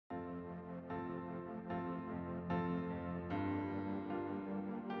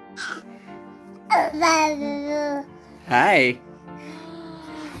Hi.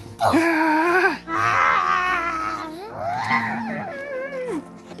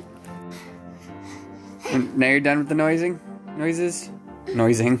 And now you're done with the noises?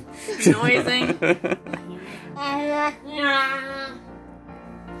 Noising. Noising.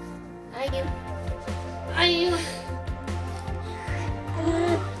 Are you?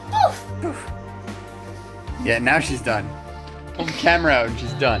 Yeah, now she's done. Pull the camera out and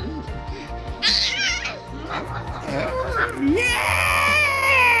she's done.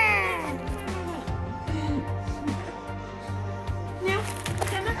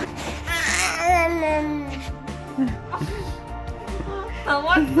 So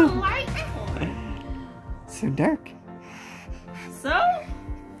what's the light for? So dark. So?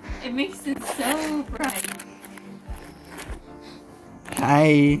 It makes it so bright.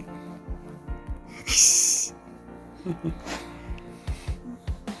 Hi.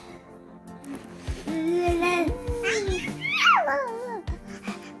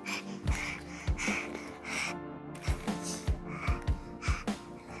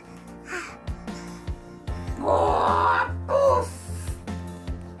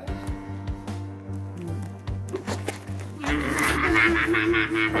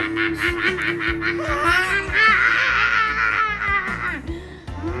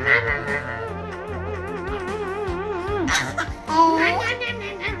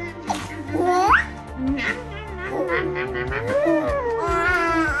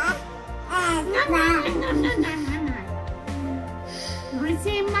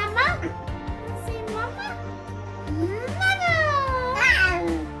 Say mama? Say mama? Mama!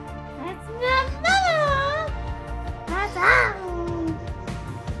 That's not mama! That's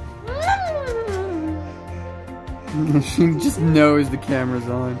She just knows the camera's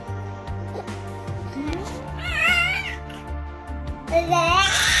on.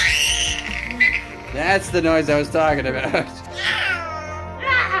 That's the noise I was talking about.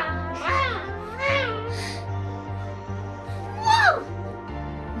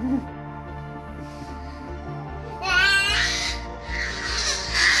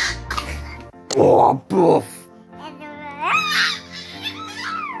 Oh, boof!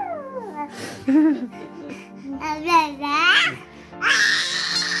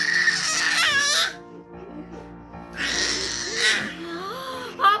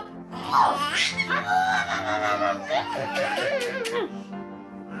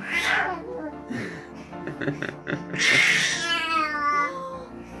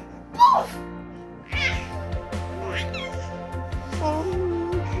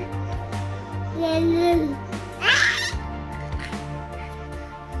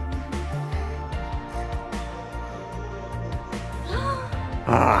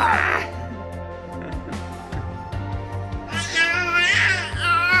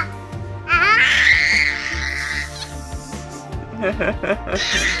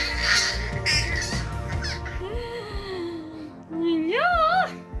 Hello?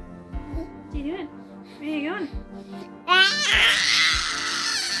 What are you doing? Where are you going?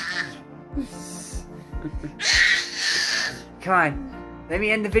 Come on. Let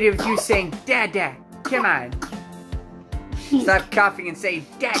me end the video with you saying, Dad, Dad. Come on. Stop coughing and say,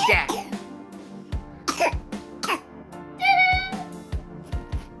 Dad, Dad.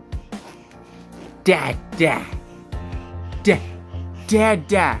 Dad, Dad. Dad, Dad,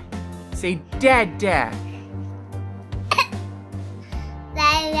 Dad. Say, Dad, Dad.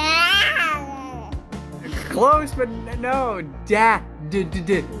 Close, but no. Dad, Dad,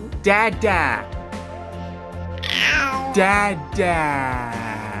 Dad, Dad. Dad, Dad.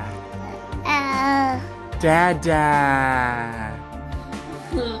 Dad, Dad.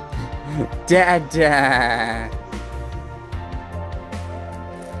 Dad, Dad.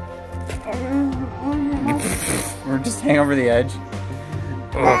 We're just hang over the edge.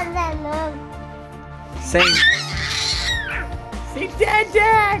 Say, Dad,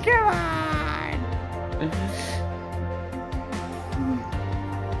 Dad, come on.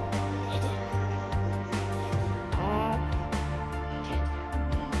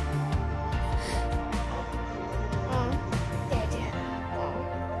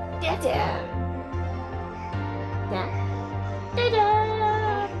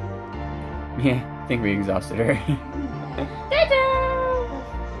 Yeah, I think we exhausted her.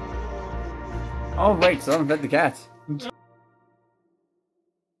 Oh, right, so I haven't fed the cats.